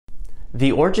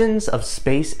The origins of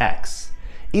SpaceX.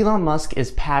 Elon Musk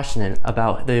is passionate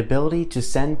about the ability to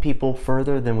send people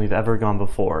further than we've ever gone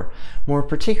before, more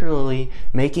particularly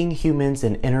making humans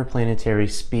an interplanetary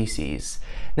species.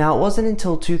 Now, it wasn't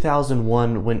until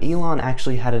 2001 when Elon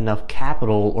actually had enough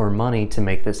capital or money to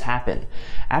make this happen.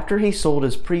 After he sold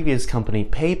his previous company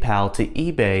PayPal to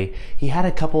eBay, he had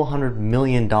a couple $100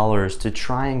 million to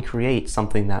try and create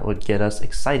something that would get us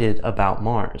excited about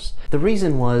Mars. The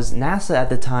reason was NASA at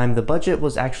the time, the budget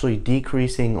was actually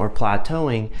decreasing or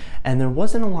plateauing, and there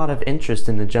wasn't a lot of interest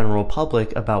in the general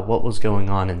public about what was going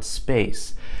on in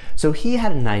space. So he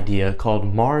had an idea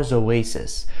called Mars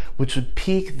Oasis, which would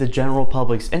pique the general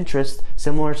public's interest,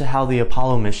 similar to how the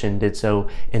Apollo mission did so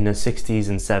in the 60s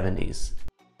and 70s.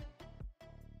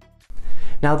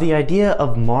 Now, the idea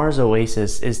of Mars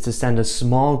Oasis is to send a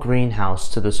small greenhouse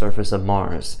to the surface of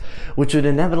Mars, which would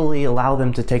inevitably allow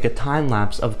them to take a time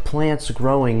lapse of plants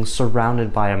growing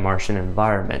surrounded by a Martian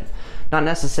environment. Not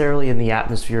necessarily in the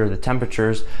atmosphere or the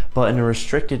temperatures, but in a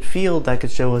restricted field that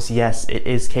could show us, yes, it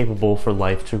is capable for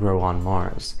life to grow on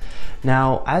Mars.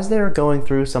 Now, as they were going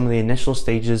through some of the initial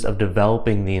stages of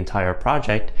developing the entire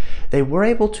project, they were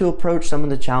able to approach some of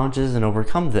the challenges and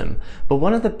overcome them, but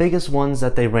one of the biggest ones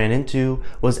that they ran into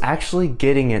was actually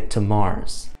getting it to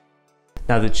Mars.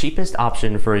 Now, the cheapest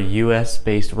option for a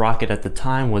US-based rocket at the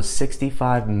time was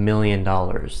 $65 million,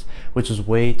 which was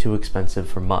way too expensive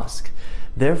for Musk.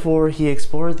 Therefore, he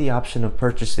explored the option of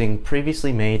purchasing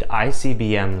previously made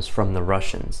ICBMs from the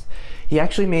Russians. He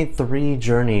actually made 3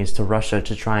 journeys to Russia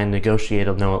to try and negotiate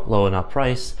a low enough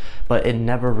price, but it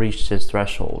never reached his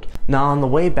threshold. Now, on the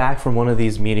way back from one of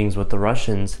these meetings with the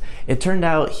Russians, it turned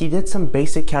out he did some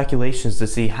basic calculations to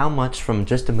see how much from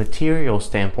just a material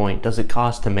standpoint does it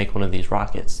cost to make one of these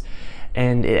rockets.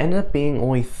 And it ended up being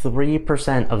only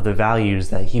 3% of the values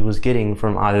that he was getting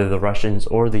from either the Russians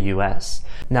or the US.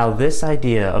 Now, this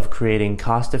idea of creating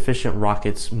cost-efficient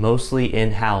rockets mostly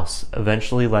in-house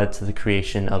eventually led to the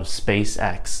creation of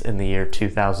SpaceX in the year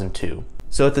 2002.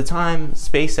 So at the time,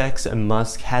 SpaceX and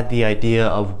Musk had the idea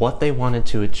of what they wanted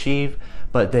to achieve,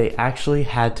 but they actually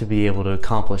had to be able to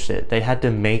accomplish it. They had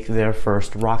to make their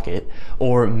first rocket,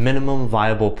 or minimum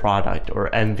viable product, or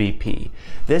MVP.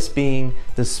 This being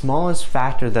the smallest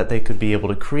factor that they could be able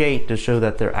to create to show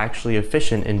that they're actually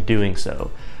efficient in doing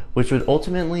so, which would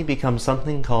ultimately become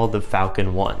something called the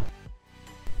Falcon One.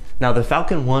 Now, the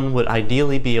Falcon 1 would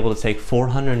ideally be able to take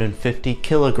 450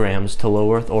 kilograms to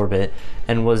low Earth orbit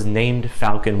and was named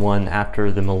Falcon 1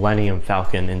 after the Millennium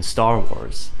Falcon in Star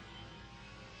Wars.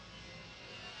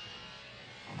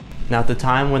 Now, at the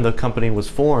time when the company was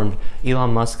formed,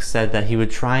 Elon Musk said that he would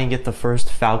try and get the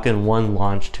first Falcon 1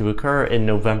 launch to occur in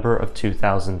November of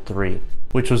 2003,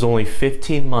 which was only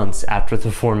 15 months after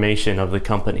the formation of the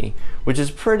company, which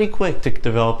is pretty quick to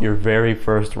develop your very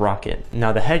first rocket.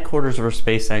 Now, the headquarters for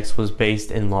SpaceX was based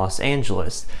in Los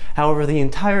Angeles. However, the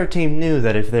entire team knew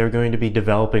that if they were going to be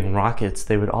developing rockets,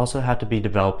 they would also have to be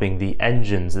developing the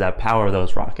engines that power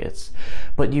those rockets.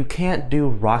 But you can't do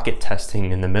rocket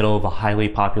testing in the middle of a highly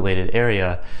populated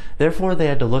area. Therefore, they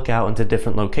had to look out into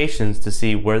different locations to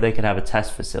see where they could have a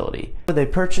test facility. They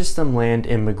purchased some land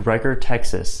in McGregor,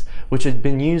 Texas, which had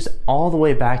been used all the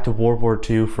way back to World War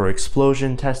II for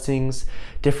explosion testings.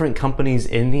 Different companies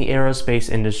in the aerospace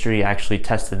industry actually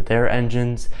tested their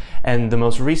engines, and the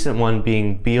most recent one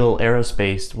being Beale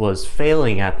Aerospace was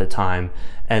failing at the time,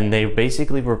 and they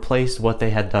basically replaced what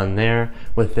they had done there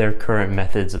with their current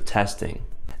methods of testing.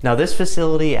 Now, this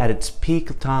facility at its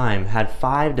peak time had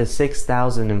 5,000 to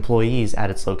 6,000 employees at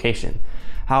its location.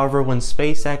 However, when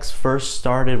SpaceX first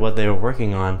started what they were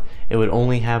working on, it would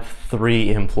only have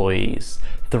 3 employees.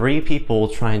 3 people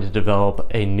trying to develop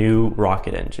a new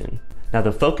rocket engine. Now,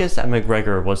 the focus at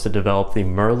McGregor was to develop the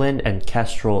Merlin and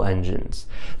Kestrel engines.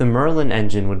 The Merlin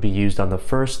engine would be used on the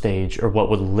first stage, or what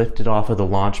would lift it off of the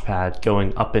launch pad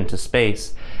going up into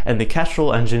space, and the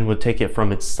Kestrel engine would take it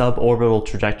from its suborbital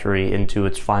trajectory into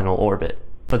its final orbit.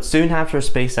 But soon after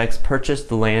SpaceX purchased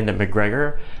the land at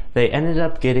McGregor, they ended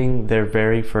up getting their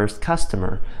very first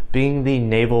customer, being the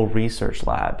Naval Research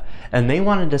Lab, and they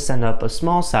wanted to send up a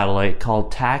small satellite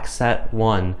called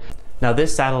TACSAT-1. Now,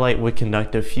 this satellite would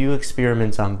conduct a few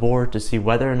experiments on board to see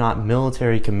whether or not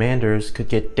military commanders could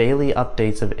get daily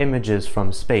updates of images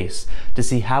from space to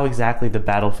see how exactly the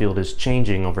battlefield is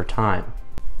changing over time.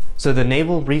 So the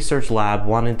Naval Research Lab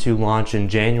wanted to launch in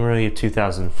January of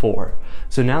 2004.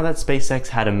 So now that SpaceX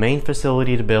had a main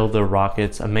facility to build their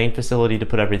rockets, a main facility to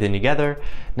put everything together,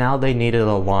 now they needed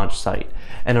a launch site.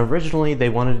 And originally they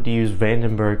wanted to use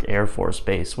Vandenberg Air Force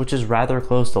Base, which is rather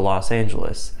close to Los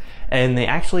Angeles. And they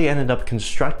actually ended up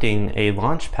constructing a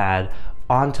launch pad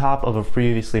on top of a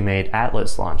previously made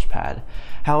Atlas launch pad.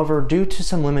 However, due to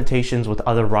some limitations with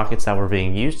other rockets that were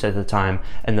being used at the time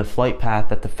and the flight path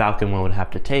that the Falcon 1 would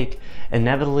have to take,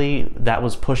 inevitably that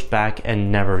was pushed back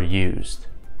and never used.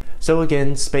 So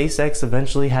again, SpaceX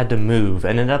eventually had to move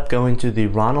and ended up going to the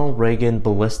Ronald Reagan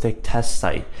Ballistic test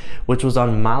site, which was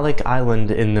on Malik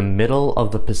Island in the middle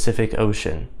of the Pacific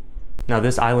Ocean. Now,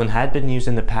 this island had been used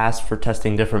in the past for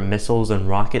testing different missiles and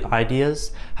rocket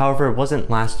ideas. However, it wasn't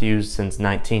last used since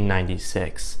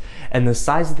 1996. And the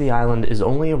size of the island is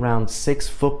only around 6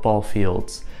 football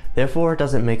fields. Therefore, it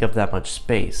doesn't make up that much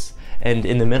space. And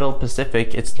in the middle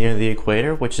Pacific, it's near the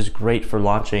equator, which is great for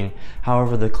launching.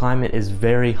 However, the climate is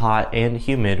very hot and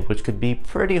humid, which could be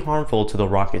pretty harmful to the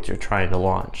rockets you're trying to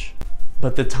launch.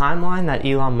 But the timeline that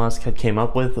Elon Musk had came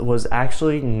up with was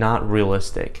actually not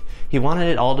realistic. He wanted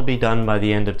it all to be done by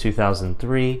the end of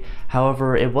 2003,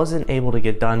 however, it wasn't able to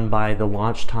get done by the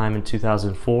launch time in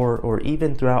 2004 or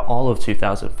even throughout all of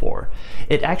 2004.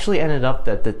 It actually ended up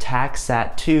that the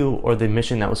TACSAT-2, or the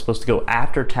mission that was supposed to go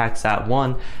after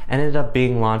TACSAT-1, ended up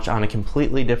being launched on a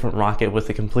completely different rocket with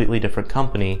a completely different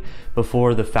company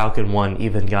before the Falcon 1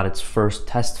 even got its first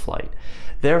test flight.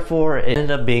 Therefore, it ended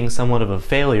up being somewhat of a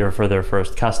failure for their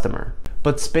first customer.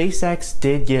 But SpaceX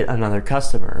did get another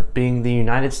customer, being the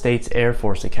United States Air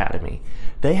Force Academy.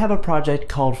 They have a project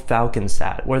called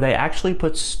FalconSat, where they actually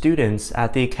put students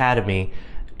at the academy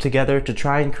together to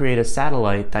try and create a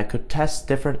satellite that could test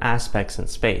different aspects in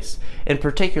space. In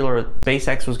particular,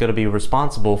 SpaceX was going to be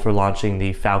responsible for launching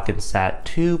the FalconSat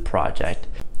 2 project.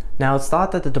 Now, it's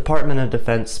thought that the Department of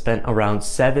Defense spent around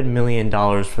 $7 million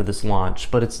for this launch,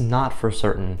 but it's not for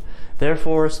certain.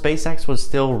 Therefore, SpaceX was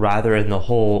still rather in the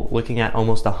hole, looking at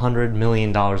almost $100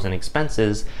 million in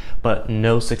expenses, but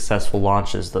no successful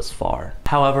launches thus far.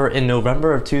 However, in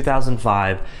November of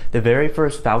 2005, the very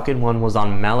first Falcon 1 was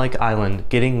on Malik Island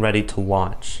getting ready to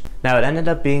launch. Now, it ended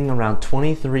up being around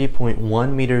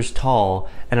 23.1 meters tall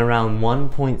and around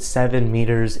 1.7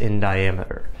 meters in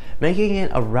diameter, making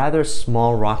it a rather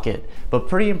small rocket, but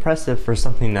pretty impressive for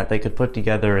something that they could put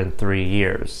together in 3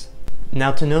 years.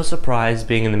 Now, to no surprise,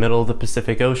 being in the middle of the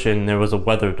Pacific Ocean, there was a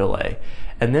weather delay,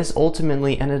 and this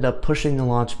ultimately ended up pushing the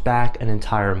launch back an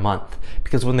entire month,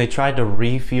 because when they tried to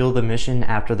refuel the mission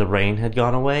after the rain had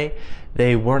gone away,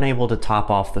 they weren't able to top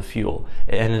off the fuel.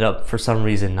 It ended up, for some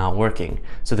reason, not working,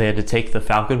 so they had to take the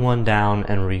Falcon 1 down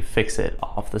and refix it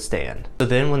off the stand. So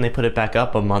then when they put it back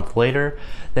up a month later,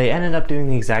 they ended up doing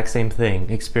the exact same thing,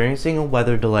 experiencing a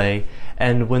weather delay,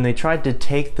 and when they tried to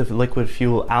take the liquid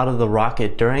fuel out of the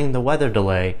rocket during the weather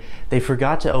delay, they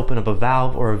forgot to open up a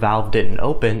valve, or a valve didn't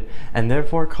open, and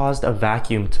therefore caused a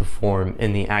vacuum to form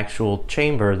in the actual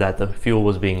chamber that the fuel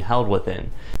was being held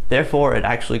within. Therefore, it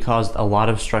actually caused a lot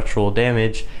of structural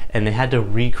damage, and they had to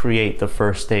recreate the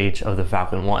first stage of the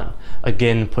Falcon 1,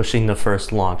 again pushing the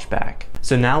first launch back.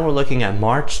 So now we're looking at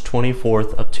March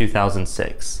 24th of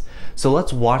 2006. So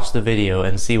let's watch the video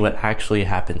and see what actually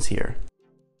happens here.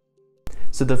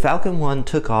 So the Falcon 1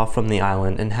 took off from the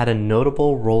island and had a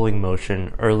notable rolling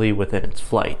motion early within its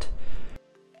flight.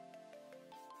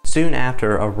 Soon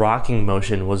after, a rocking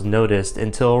motion was noticed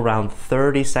until around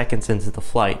 30 seconds into the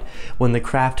flight, when the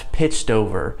craft pitched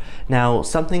over. Now,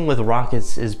 something with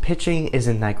rockets is pitching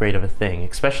isn't that great of a thing,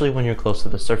 especially when you're close to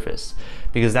the surface,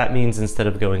 because that means instead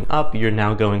of going up, you're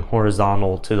now going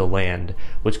horizontal to the land,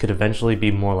 which could eventually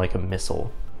be more like a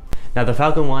missile. Now, the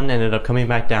Falcon 1 ended up coming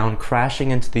back down,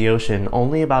 crashing into the ocean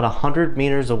only about 100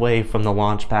 meters away from the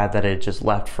launch pad that it had just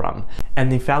left from. And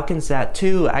the FalconSat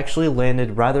 2 actually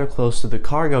landed rather close to the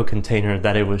cargo container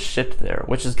that it was shipped there,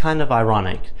 which is kind of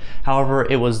ironic. However,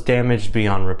 it was damaged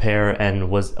beyond repair and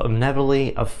was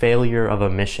inevitably a failure of a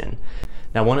mission.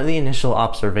 Now, one of the initial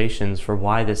observations for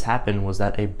why this happened was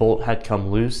that a bolt had come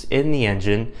loose in the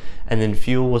engine, and then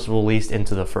fuel was released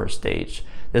into the first stage.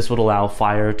 This would allow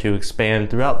fire to expand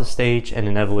throughout the stage and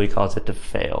inevitably cause it to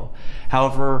fail.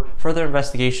 However, further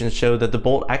investigations showed that the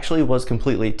bolt actually was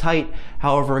completely tight.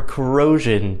 However,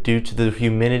 corrosion due to the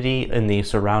humidity in the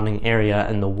surrounding area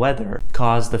and the weather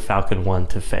caused the Falcon 1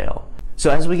 to fail. So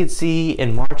as we could see,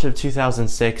 in March of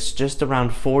 2006, just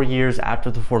around 4 years after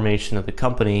the formation of the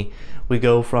company, we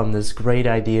go from this great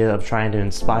idea of trying to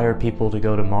inspire people to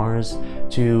go to Mars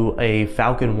to a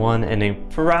Falcon 1 and a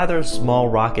rather small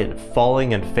rocket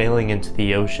falling and failing into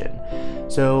the ocean.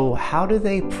 So how do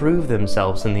they prove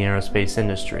themselves in the aerospace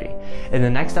industry? In the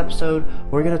next episode,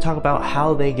 we're going to talk about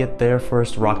how they get their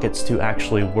first rockets to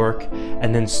actually work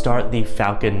and then start the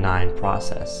Falcon 9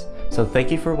 process. So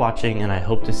thank you for watching, and I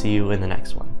hope to see you in the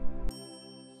next one.